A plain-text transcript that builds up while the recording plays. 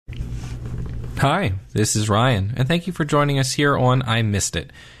Hi, this is Ryan, and thank you for joining us here on I Missed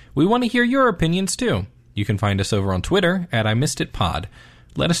It. We want to hear your opinions, too. You can find us over on Twitter at I Missed It Pod.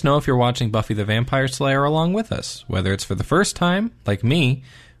 Let us know if you're watching Buffy the Vampire Slayer along with us, whether it's for the first time, like me,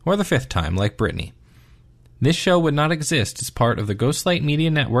 or the 5th time, like Brittany. This show would not exist as part of the Ghostlight Media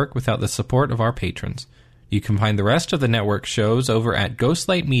Network without the support of our patrons. You can find the rest of the network shows over at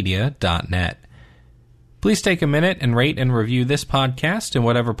ghostlightmedia.net. Please take a minute and rate and review this podcast in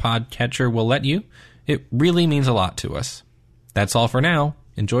whatever podcatcher will let you. It really means a lot to us. That's all for now.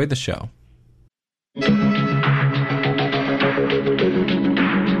 Enjoy the show.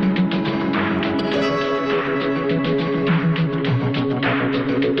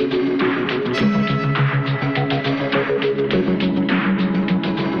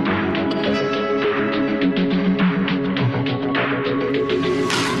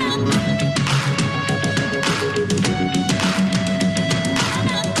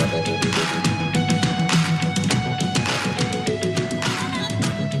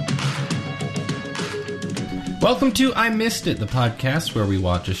 Welcome to I Missed It, the podcast where we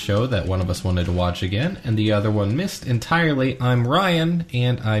watch a show that one of us wanted to watch again and the other one missed entirely. I'm Ryan,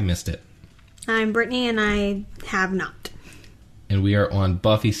 and I missed it. I'm Brittany, and I have not. And we are on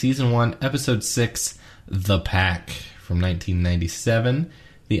Buffy Season 1, Episode 6, The Pack, from 1997.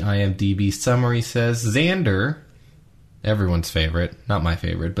 The IMDb summary says, Xander, everyone's favorite, not my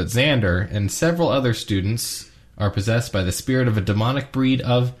favorite, but Xander and several other students are possessed by the spirit of a demonic breed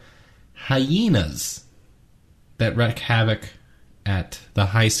of hyenas that wreak havoc at the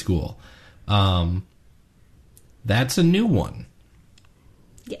high school. That's a new one.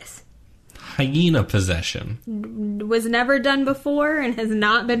 Yes. Hyena possession. Was never done before and has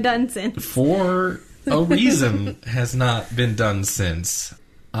not been done since. For a reason has not been done since.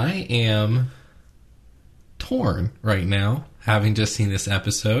 I am torn right now, having just seen this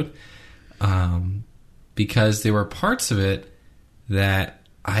episode, because there were parts of it that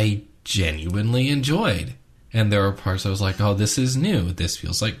I genuinely enjoyed. And there were parts I was like, oh, this is new. This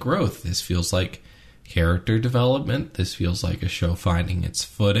feels like growth. This feels like character development. This feels like a show finding its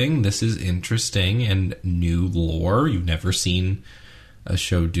footing. This is interesting and new lore. You've never seen a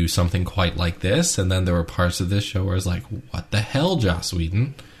show do something quite like this. And then there were parts of this show where I was like, what the hell, Joss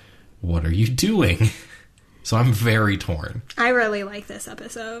Whedon? What are you doing? So I'm very torn. I really like this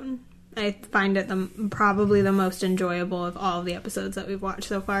episode. I find it probably the most enjoyable of all of the episodes that we've watched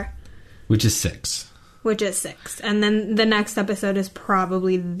so far. Which is 6. Which is 6. And then the next episode is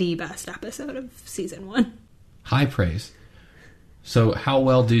probably the best episode of Season 1. High praise. So how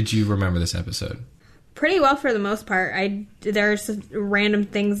well did you remember this episode? Pretty well for the most part. There's random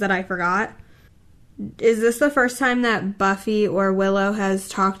things that I forgot. Is this the first time that Buffy or Willow has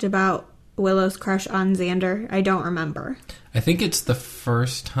talked about Willow's crush on Xander? I don't remember. I think it's the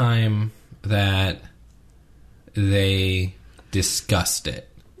first time that they discussed it.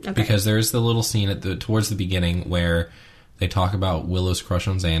 Okay. Because there's the little scene towards the beginning where they talk about Willow's crush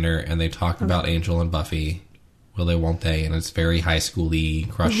on Xander, and they talk about Angel and Buffy. Will they, won't they? And it's very high school-y,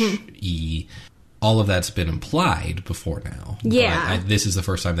 crush-y. All of that's been implied before now. Yeah. But this is the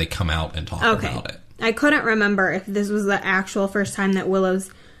first time they come out and talk about it. I couldn't remember if this was the actual first time that Willow's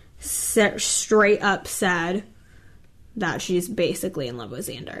straight up said that she's basically in love with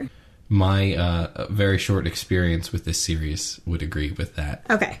Xander. My very short experience with this series would agree with that.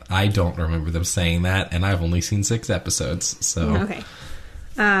 Okay. I don't remember them saying that, and I've only seen 6 episodes, so... Okay.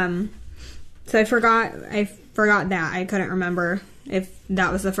 So I forgot that. I couldn't remember if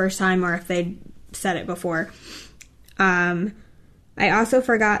that was the first time or if they said it before. I also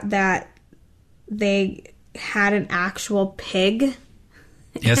forgot that they had an actual pig.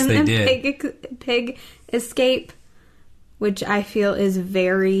 Yes, they did. Pig escape, which I feel is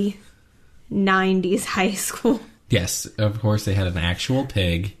very 90s high school. Yes, of course they had an actual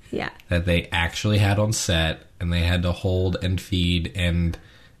pig that they actually had on set, and they had to hold and feed and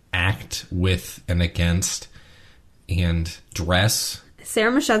act with and against and dress. Sarah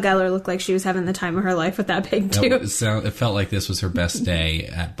Michelle Gellar looked like she was having the time of her life with that pig, too. It felt like this was her best day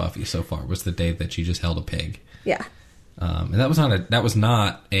at Buffy so far, was the day that she just held a pig. Yeah. And that was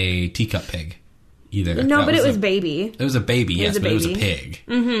not a teacup pig either. No, but it was baby. It was a baby, yes, but it was a pig.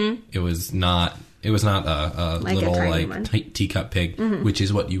 Mm-hmm. It was not a like little teacup pig, which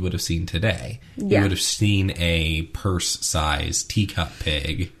is what you would have seen today. Yeah. You would have seen a purse-sized teacup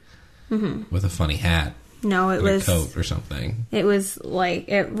pig with a funny hat. No, it was a coat or something. It was like,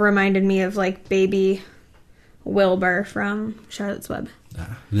 it reminded me of like baby Wilbur from Charlotte's Web.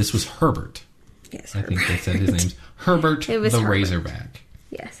 This was Herbert. Yes, I think they said his name's Herbert the Herbert. Razorback.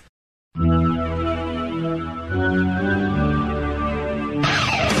 Yes.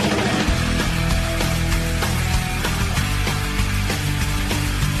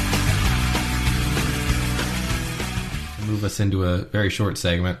 us into a very short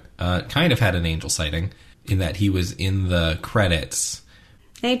segment. Kind of had an angel sighting in that he was in the credits.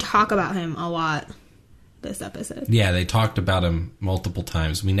 They talk about him a lot this episode. Yeah, they talked about him multiple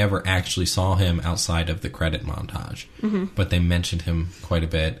times. We never actually saw him outside of the credit montage, but they mentioned him quite a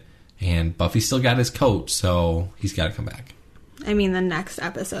bit. And Buffy still got his coat, so he's got to come back. I mean, the next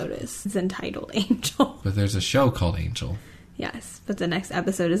episode is entitled Angel. But there's a show called Angel. Yes, but the next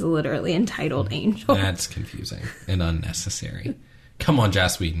episode is literally entitled Angel. That's confusing and unnecessary. Come on,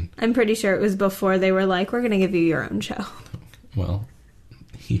 Joss Whedon. I'm pretty sure it was before they were like, we're going to give you your own show. Well,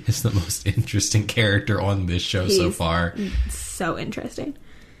 he is the most interesting character on this show so far. So interesting.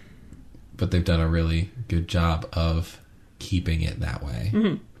 But they've done a really good job of keeping it that way.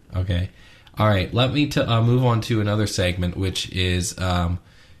 Mm-hmm. Okay. All right. Let me move on to another segment, which is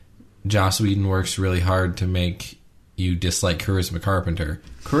Joss Whedon works really hard to make you dislike Charisma Carpenter.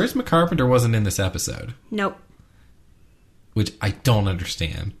 Charisma Carpenter wasn't in this episode. Nope. Which I don't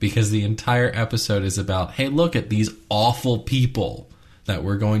understand, because the entire episode is about, hey, look at these awful people that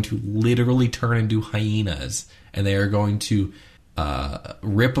we're going to literally turn into hyenas, and they are going to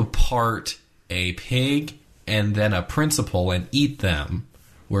rip apart a pig and then a principal and eat them.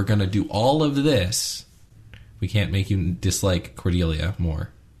 We're going to do all of this. We can't make you dislike Cordelia more.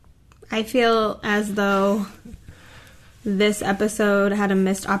 I feel as though this episode had a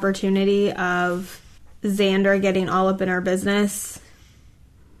missed opportunity of Xander getting all up in our business.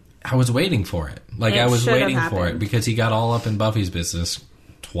 I was waiting for it. I was waiting for it because he got all up in Buffy's business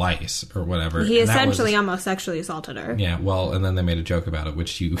twice or whatever. He essentially almost sexually assaulted her. Yeah, well, and then they made a joke about it,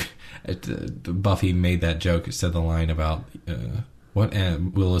 which Buffy made that joke, said the line about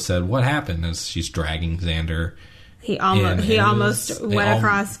and Willow said, what happened, as she's dragging Xander. He almost went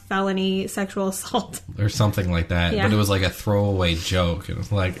across felony sexual assault. Or something like that. Yeah. But it was like a throwaway joke. It was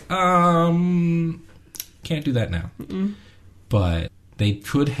like, can't do that now. Mm-mm. But they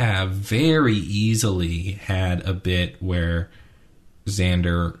could have very easily had a bit where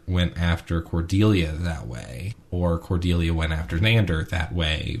Xander went after Cordelia that way, or Cordelia went after Xander that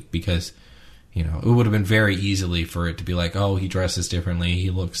way, because, you know, it would have been very easily for it to be like, oh, he dresses differently, he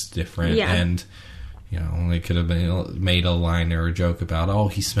looks different, and, you know, they could have made a line or a joke about, oh,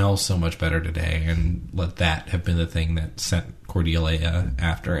 he smells so much better today, and let that have been the thing that sent Cordelia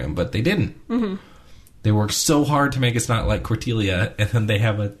after him, but they didn't. Mm-hmm. They worked so hard to make us not like Cordelia, and then they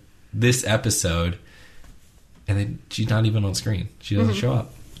have this episode, and then she's not even on screen. She doesn't show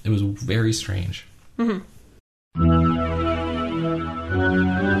up. It was very strange. Mm-hmm.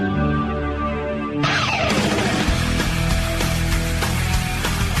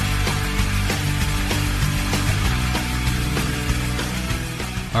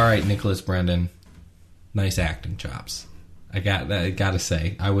 All right, Nicholas Brendon, nice acting chops. I gotta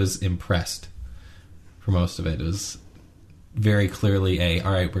say, I was impressed for most of it. It was very clearly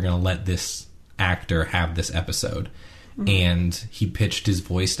all right, we're gonna let this actor have this episode. Mm-hmm. And he pitched his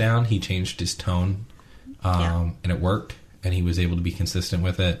voice down, he changed his tone, and it worked, and he was able to be consistent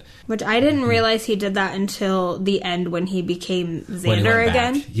with it. Which I didn't realize he did that until the end when he became Xander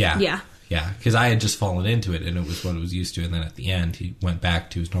again. Yeah, because I had just fallen into it, and it was what I was used to, and then at the end, he went back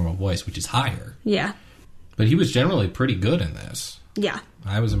to his normal voice, which is higher. Yeah. But he was generally pretty good in this. Yeah.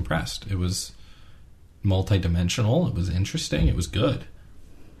 I was impressed. It was multi-dimensional, it was interesting, it was good.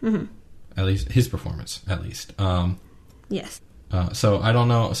 Mm-hmm. At least, his performance, at least. Yes. So, I don't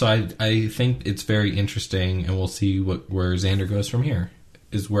know. So, I think it's very interesting, and we'll see where Xander goes from here,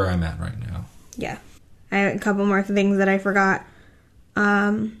 is where I'm at right now. Yeah. I have a couple more things that I forgot.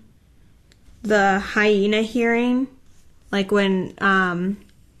 The hyena hearing, like when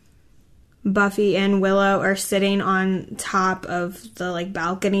Buffy and Willow are sitting on top of the like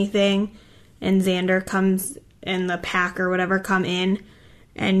balcony thing, and Xander comes and the pack or whatever come in,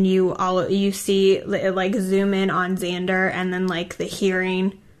 and you see it like zoom in on Xander, and then like the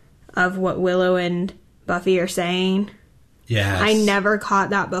hearing of what Willow and Buffy are saying. Yes. I never caught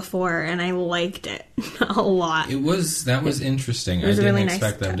that before, and I liked it a lot. That was interesting. I didn't really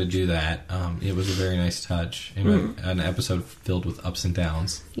expect them to do that. It was a very nice touch in an episode filled with ups and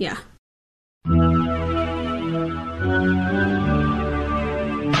downs. Yeah.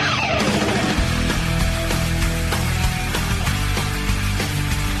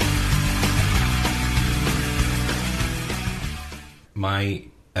 My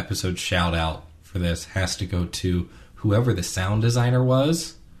episode shout out for this has to go to whoever the sound designer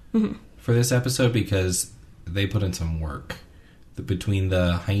was for this episode, because they put in some work between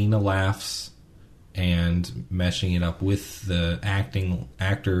the hyena laughs and meshing it up with the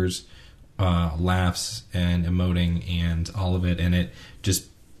actors laughs and emoting and all of it, and it just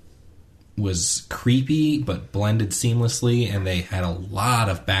was creepy but blended seamlessly, and they had a lot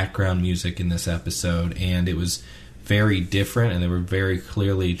of background music in this episode, and it was very different, and they were very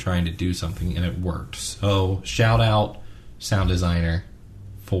clearly trying to do something, and it worked. So shout out sound designer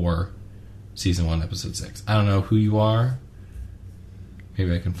for season 1 episode 6. I don't know who you are.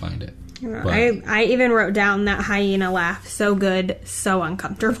 Maybe I can find it. I even wrote down that hyena laugh. So good, so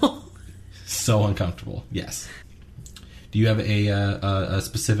uncomfortable. So uncomfortable, yes. Do you have a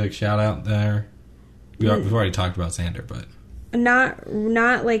specific shout out there? We've already talked about Xander, but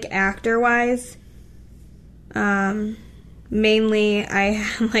not like actor wise. Mainly I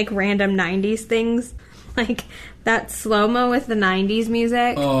like random 90s things, like that slow-mo with the 90s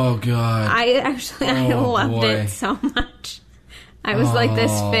music. Oh god, I loved it so much. I was like,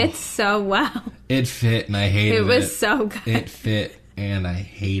 this fits so well. It fit, and I hated it. It was so good. It fit, and I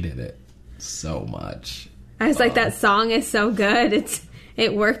hated it so much. I was like, that song is so good.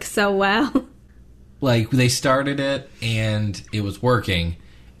 It works so well. Like, they started it, and it was working,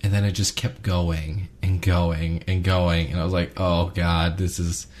 and then it just kept going and going and going, and I was like, oh god, this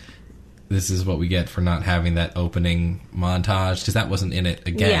is what we get for not having that opening montage, because that wasn't in it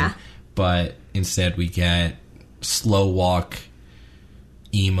again. Yeah. But instead we get slow walk,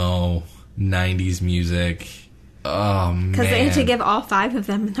 emo, 90s music. Oh, man. Because they had to give all 5 of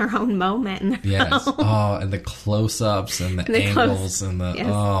them their own moment. In their Yes. film. Oh, and the close-ups and the angles and the... Yes.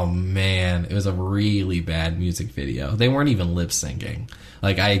 Oh, man. It was a really bad music video. They weren't even lip-syncing.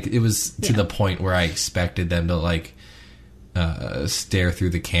 Like, it was to the point where I expected them to, like, stare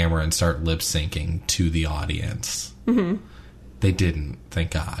through the camera and start lip-syncing to the audience. Mm-hmm. They didn't,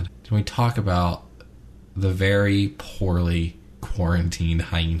 thank God. Can we talk about the very poorly quarantined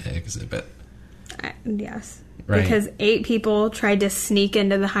hyena exhibit? Yes. Right. Because 8 people tried to sneak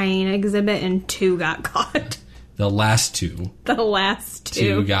into the hyena exhibit and 2 got caught. The last 2. The last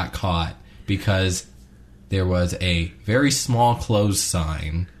 2. 2 got caught because there was a very small closed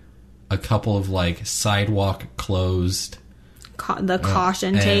sign, a couple of, like, sidewalk closed... the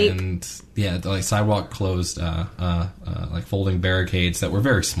caution tape. And, yeah, like, sidewalk closed, like, folding barricades that were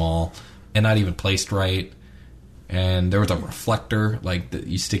very small and not even placed right. And there was a reflector, like, that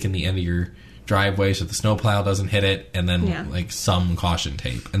you stick in the end of your driveway so the snowplow doesn't hit it, and then like some caution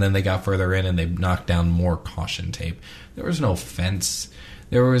tape. And then they got further in and they knocked down more caution tape. There was no fence,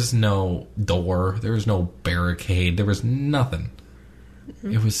 there was no door, there was no barricade, there was nothing.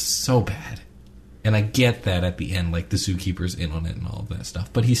 Mm-hmm. It was so bad. And I get that at the end, like, the zookeeper's in on it and all of that stuff,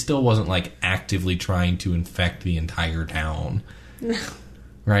 but he still wasn't, like, actively trying to infect the entire town. No.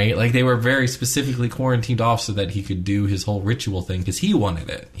 Right? Like, they were very specifically quarantined off so that he could do his whole ritual thing, because he wanted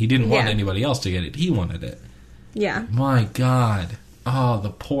it. He didn't want anybody else to get it. He wanted it. Yeah. My God. Oh,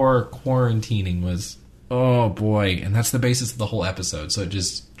 the poor quarantining was... Oh, boy. And that's the basis of the whole episode, so it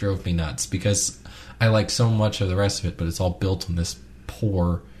just drove me nuts, because I like so much of the rest of it, but it's all built on this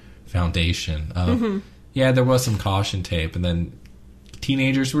poor foundation of... Yeah, there was some caution tape, and then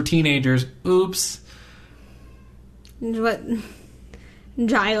teenagers were teenagers. Oops. What...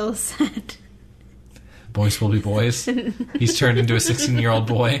 Giles said. Boys will be boys. He's turned into a 16-year-old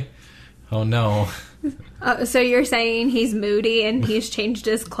boy. Oh, no. So you're saying he's moody and he's changed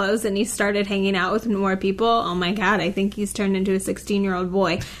his clothes and he started hanging out with more people? Oh, my God. I think he's turned into a 16-year-old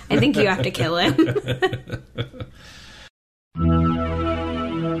boy. I think you have to kill him.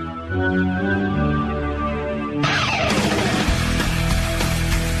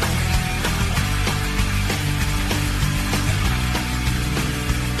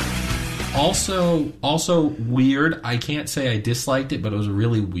 Also weird, I can't say I disliked it, but it was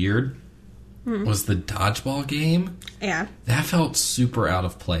really weird, was the dodgeball game. Yeah. That felt super out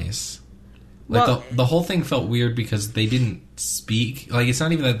of place. Like, well, the whole thing felt weird because they didn't speak. Like, it's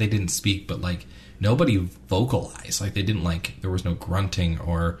not even that they didn't speak, but, like, nobody vocalized. Like, they didn't, like, there was no grunting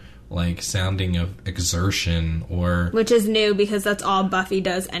or, like, sounding of exertion or... Which is new because that's all Buffy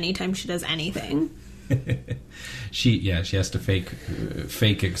does anytime she does anything. She has to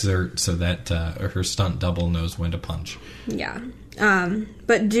fake exert so that her stunt double knows when to punch. Yeah.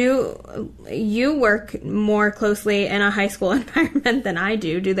 But do you work more closely in a high school environment than I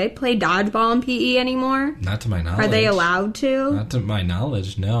do? Do they play dodgeball in PE anymore? Not to my knowledge. Are they allowed to? Not to my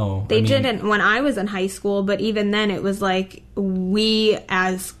knowledge, no. They didn't when I was in high school, but even then it was like we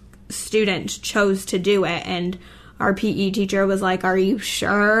as students chose to do it, and our PE teacher was like, "Are you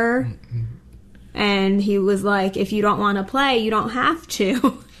sure?" And he was like, if you don't want to play, you don't have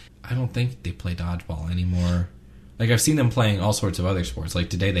to. I don't think they play dodgeball anymore. Like, I've seen them playing all sorts of other sports. Like,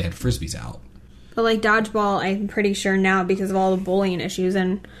 today they had Frisbees out. But, like, dodgeball, I'm pretty sure now, because of all the bullying issues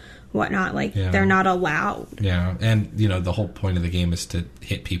and whatnot, like, they're not allowed. Yeah, and, you know, the whole point of the game is to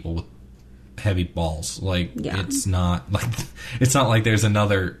hit people with heavy balls. Like, Yeah. it's not like there's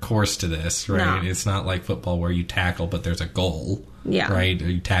another course to this, right? No. It's not like football where you tackle, but there's a goal. Yeah. Right? Or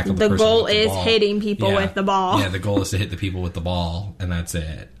you tackle The person goal with the is ball. hitting people with the ball. Yeah, the goal is to hit the people with the ball, and that's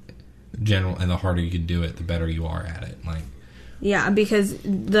it. And the harder you can do it, the better you are at it. Like, Yeah, because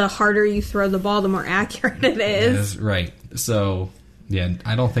the harder you throw the ball, the more accurate it is. right. So, yeah,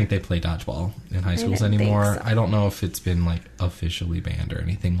 I don't think they play dodgeball in high schools didn't think anymore. so. I don't know if it's been, like, officially banned or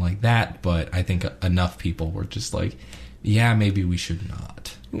anything like that, but I think enough people were just like, yeah, maybe we should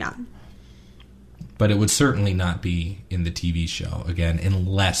not. Yeah. But it would certainly not be in the TV show, again,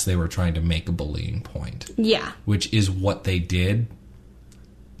 unless they were trying to make a bullying point. Yeah. Which is what they did,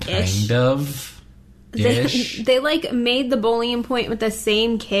 Ish. kind of. Ish. They like made the bullying point with the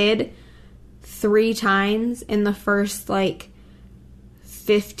same kid 3 times in the first like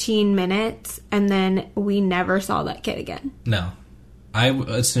 15 minutes, and then we never saw that kid again. No. I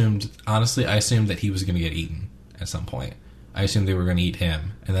assumed that he was going to get eaten at some point. I assumed they were going to eat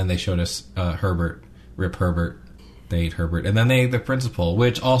him. And then they showed us Herbert, Rip Herbert. They ate Herbert. And then they ate the principal,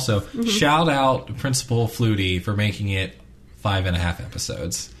 which also, shout out Principal Flutie for making it 5.5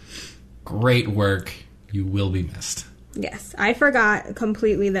 episodes. Great work. You will be missed. Yes. I forgot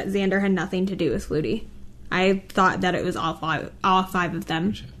completely that Xander had nothing to do with Flutie. I thought that it was all five of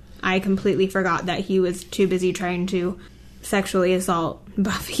them. I completely forgot that he was too busy trying to sexually assault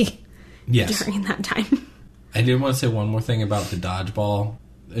Buffy during that time. I did want to say one more thing about the dodgeball.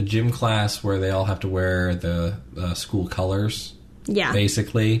 A gym class where they all have to wear the school colors, Yeah.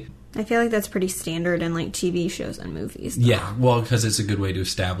 basically. I feel like that's pretty standard in like TV shows and movies. Though. Yeah, well, because it's a good way to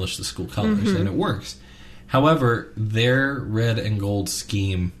establish the school colors, and it works. However, their red and gold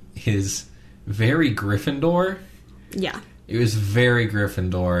scheme is very Gryffindor. Yeah. It was very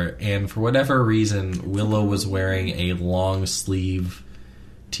Gryffindor, and for whatever reason, Willow was wearing a long sleeve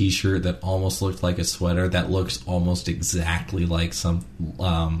t-shirt that almost looked like a sweater that looks almost exactly like some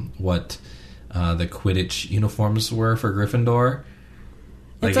what the Quidditch uniforms were for Gryffindor.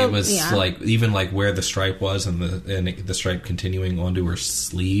 Like it was like even like where the stripe was and the stripe continuing onto her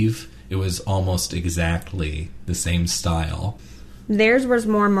sleeve, it was almost exactly the same style. Theirs was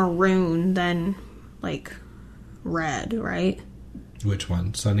more maroon than like red, right? Which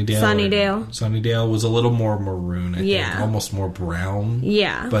one? Sunnydale? Sunnydale. Sunnydale was a little more maroon, I think. Almost more brown.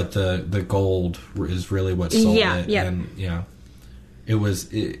 Yeah. But the gold is really what sold it. Yeah. And yeah. It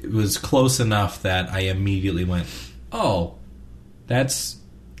was close enough that I immediately went, oh, that's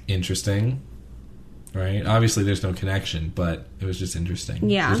interesting. Right? Obviously there's no connection, but it was just interesting.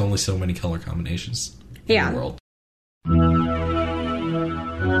 Yeah. There's only so many color combinations in the world.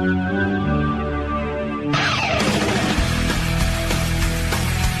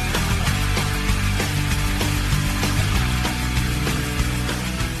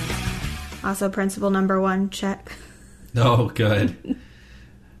 Also, principal number 1, check. Oh, good.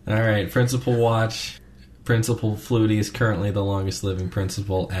 All right, Principal Watch. Principal Flutie is currently the longest living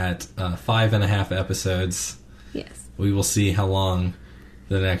principal at 5.5 episodes. Yes. We will see how long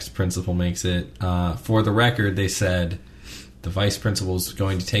the next principal makes it. For the record, they said the vice principal is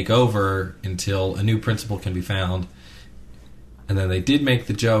going to take over until a new principal can be found. And then they did make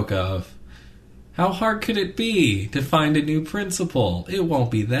the joke of, how hard could it be to find a new principal? It won't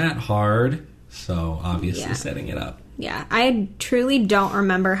be that hard. So, obviously setting it up. Yeah, I truly don't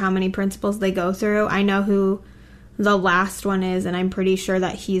remember how many principals they go through. I know who the last one is, and I'm pretty sure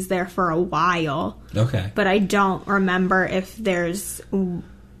that he's there for a while. Okay. But I don't remember if there's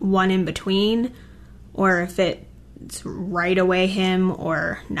one in between, or if it's right away him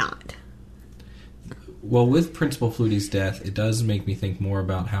or not. Well, with Principal Flutie's death, it does make me think more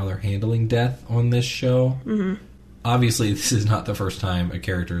about how they're handling death on this show. Mm-hmm. Obviously, this is not the first time a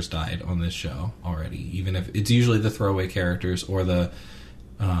character has died on this show already. Even if it's usually the throwaway characters or the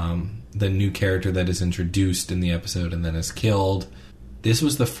new character that is introduced in the episode and then is killed. This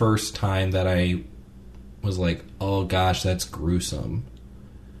was the first time that I was like, "Oh gosh, that's gruesome."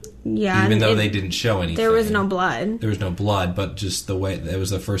 Yeah, even though they didn't show anything, there was no blood. There was no blood, but just the way it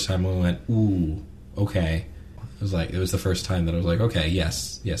was the first time we went, "Ooh, okay." It was the first time that I was like, okay,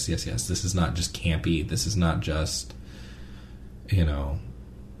 yes. This is not just campy. This is not just,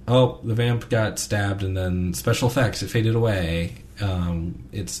 oh, the vamp got stabbed and then special effects, it faded away.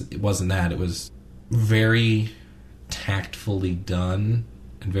 It wasn't that. It was very tactfully done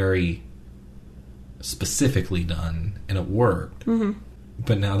and very specifically done, and it worked. Mm-hmm.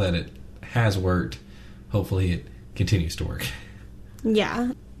 But now that it has worked, hopefully it continues to work.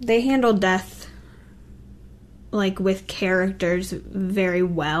 Yeah. They handle death with characters very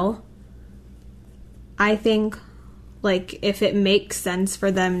well. I think if it makes sense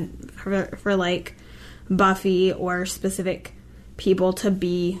for them for like Buffy or specific people to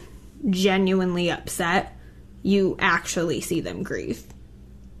be genuinely upset, you actually see them grieve.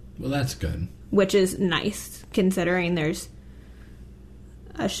 Well, that's good. Which is nice, considering there's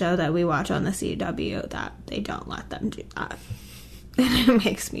a show that we watch on the CW that they don't let them do that. And it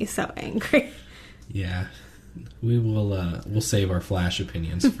makes me so angry. Yeah. We'll save our Flash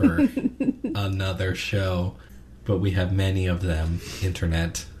opinions for another show, but we have many of them.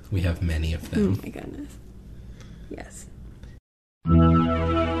 Internet, we have many of them. Oh my goodness. Yes.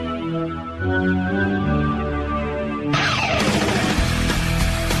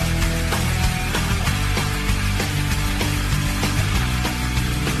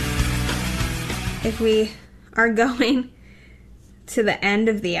 If we are going to the end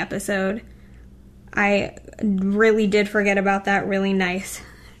of the episode, I really did forget about that really nice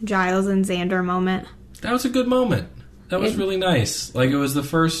Giles and Xander moment. That was a good moment. That was really nice. Like, it was the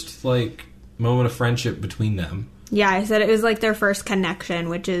first, like, moment of friendship between them. Yeah, I said it was, like, their first connection,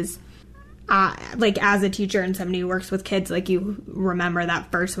 which is, like, as a teacher and somebody who works with kids, like, you remember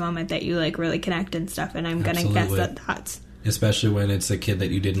that first moment that you, like, really connect and stuff, and I'm going to guess that that's... Especially when it's a kid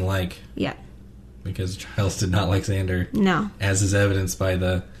that you didn't like. Yeah. Because Giles did not like Xander. No. As is evidenced by he's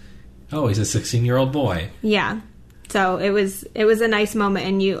a 16-year-old boy. Yeah. So it was a nice moment,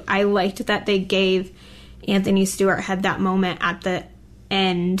 and I liked that they gave Anthony Stewart had that moment at the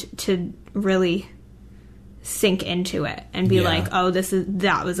end to really sink into it and be like, oh,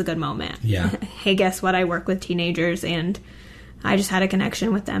 that was a good moment. Yeah. Hey, guess what? I work with teenagers, and I just had a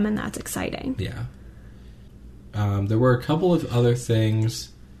connection with them, and that's exciting. Yeah. There were a couple of other things,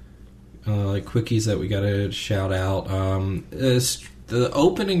 like quickies that we got to shout out. The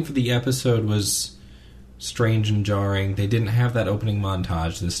opening for the episode was strange and jarring. They didn't have that opening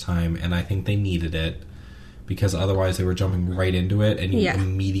montage this time, and I think they needed it because otherwise they were jumping right into it, and you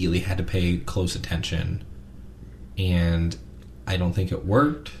immediately had to pay close attention. And I don't think it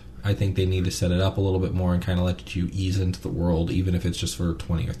worked. I think they need to set it up a little bit more and kind of let you ease into the world, even if it's just for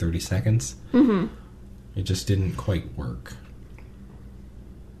 20 or 30 seconds. Mm-hmm. It just didn't quite work.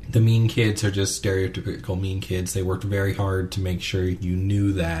 The mean kids are just stereotypical mean kids. They worked very hard to make sure you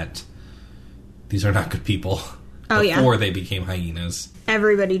knew that these are not good people before they became hyenas.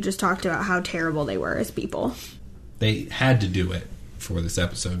 Everybody just talked about how terrible they were as people. They had to do it for this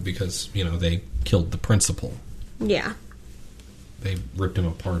episode because, they killed the principal. Yeah. They ripped him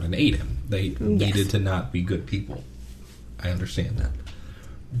apart and ate him. They needed to not be good people. I understand that.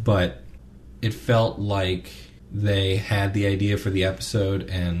 But it felt like they had the idea for the episode,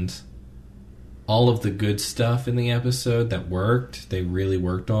 and all of the good stuff in the episode that worked, they really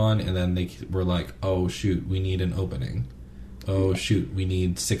worked on, and then they were like, oh, shoot, we need an opening. Oh, shoot, we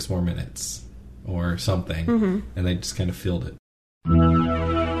need 6 more minutes or something. Mm-hmm. And they just kind of filled it.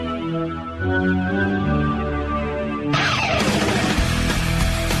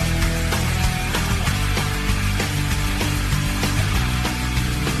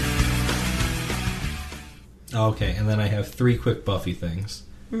 Okay, and then I have 3 quick Buffy things.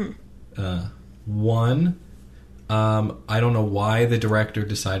 Mm-hmm. One, I don't know why the director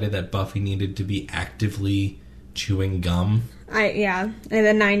decided that Buffy needed to be actively chewing gum. The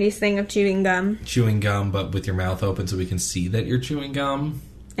 90s thing of chewing gum. Chewing gum, but with your mouth open so we can see that you're chewing gum.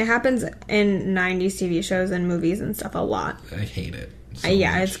 It happens in 90s TV shows and movies and stuff a lot. I hate it. So much.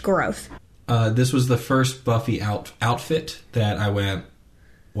 It's gross. This was the first Buffy outfit that I went,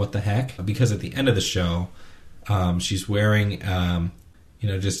 what the heck? Because at the end of the show, she's wearing,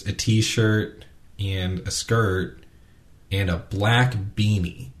 just a t-shirt and a skirt and a black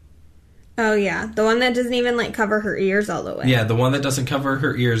beanie. Oh, yeah. The one that doesn't even, cover her ears all the way. Yeah, the one that doesn't cover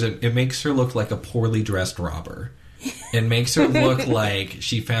her ears. It makes her look like a poorly dressed robber. It makes her look like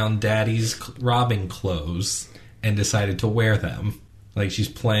she found Daddy's robbing clothes and decided to wear them. Like she's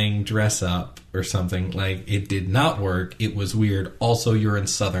playing dress up or something. It did not work. It was weird. Also, you're in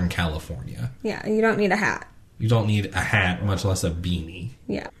Southern California. Yeah, you don't need a hat. You don't need a hat, much less a beanie.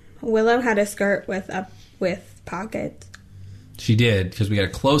 Yeah. Willow had a skirt with pockets. She did, because we got a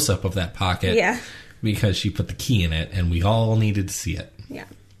close-up of that pocket. Yeah. Because she put the key in it, and we all needed to see it. Yeah.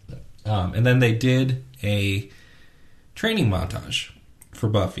 And then they did a training montage for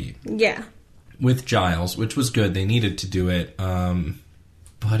Buffy. Yeah. With Giles, which was good. They needed to do it.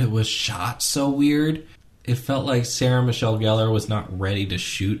 But it was shot so weird. It felt like Sarah Michelle Gellar was not ready to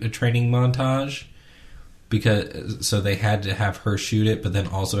shoot a training montage. So they had to have her shoot it, but then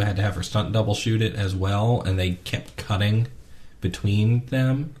also had to have her stunt double shoot it as well, and they kept cutting between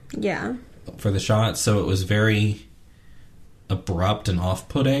them. Yeah. For the shot, so it was very abrupt and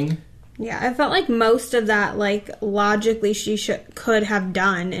off-putting. Yeah, I felt like most of that, like, logically she could have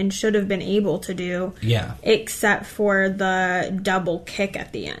done and should have been able to do. Yeah. Except for the double kick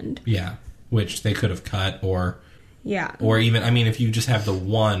at the end. Yeah, which they could have cut or... Yeah. Or even, I mean, if you just have the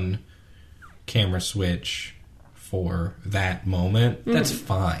one camera switch for that moment, that's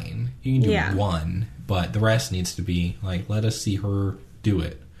fine. You can do one, but the rest needs to be, like, let us see her do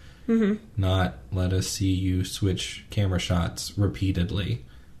it. Not let us see you switch camera shots repeatedly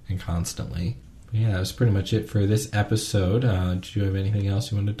and constantly. But yeah, that was pretty much it for this episode. Did you have anything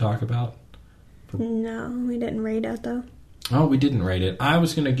else you wanted to talk about? No, we didn't rate it, though. Oh, we didn't rate it. I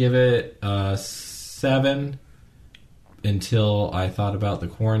was going to give it a 7 until I thought about the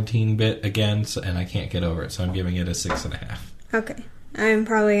quarantine bit again, and I can't get over it, so I'm giving it a 6.5. Okay. I'm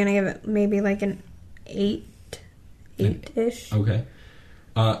probably going to give it maybe like an 8-ish. Okay.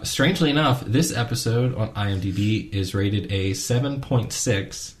 Strangely enough, this episode on IMDb is rated a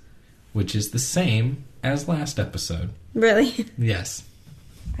 7.6, which is the same as last episode. Really? Yes.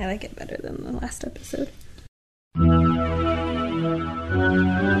 I like it better than the last episode.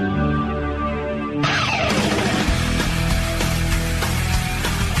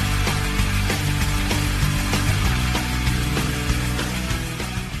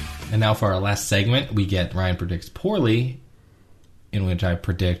 And now for our last segment, we get Ryan Predicts Poorly, in which I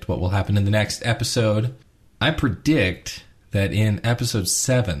predict what will happen in the next episode. I predict that in episode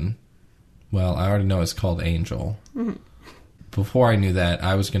 7, well, I already know it's called Angel. Before I knew that,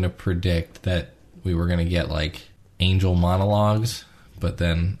 I was going to predict that we were going to get, like, angel monologues, but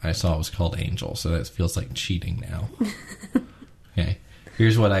then I saw it was called Angel, so that feels like cheating now. Okay,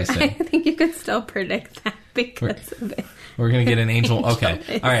 here's what I said. I think you can still predict that because of it. We're going to get an angel.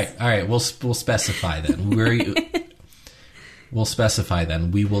 Okay, all right. We'll specify then. We'll specify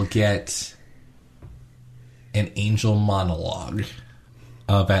then. We will get an angel monologue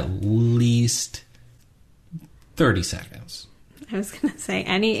of at least 30 seconds. I was going to say,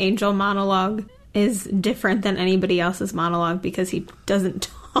 any angel monologue is different than anybody else's monologue because he doesn't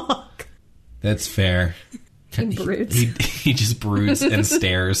talk. That's fair. He broods. He just broods and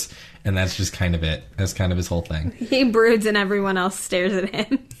stares, and that's just kind of it. That's kind of his whole thing. He broods and everyone else stares at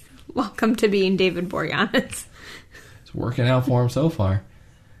him. Welcome to being David Boreanaz. It's working out for him so far.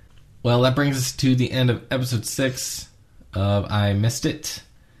 Well, that brings us to the end of episode 6 of I Missed It.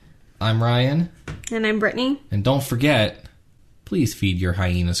 I'm Ryan. And I'm Brittany. And don't forget, please feed your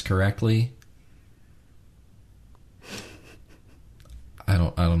hyenas correctly. I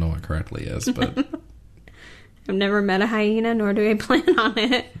don't know what correctly is, but... I've never met a hyena, nor do I plan on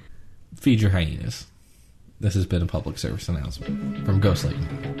it. Feed your hyenas. This has been a public service announcement from Ghostlight.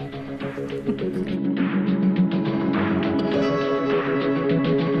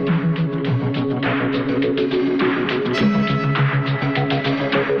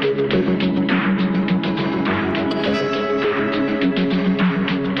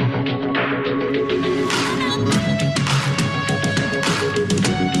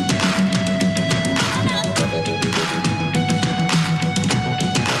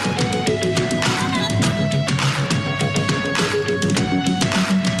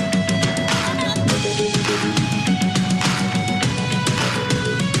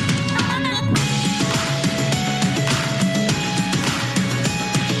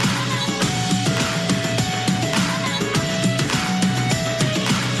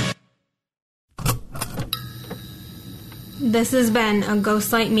 This has been a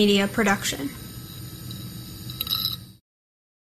Ghostlight Media production.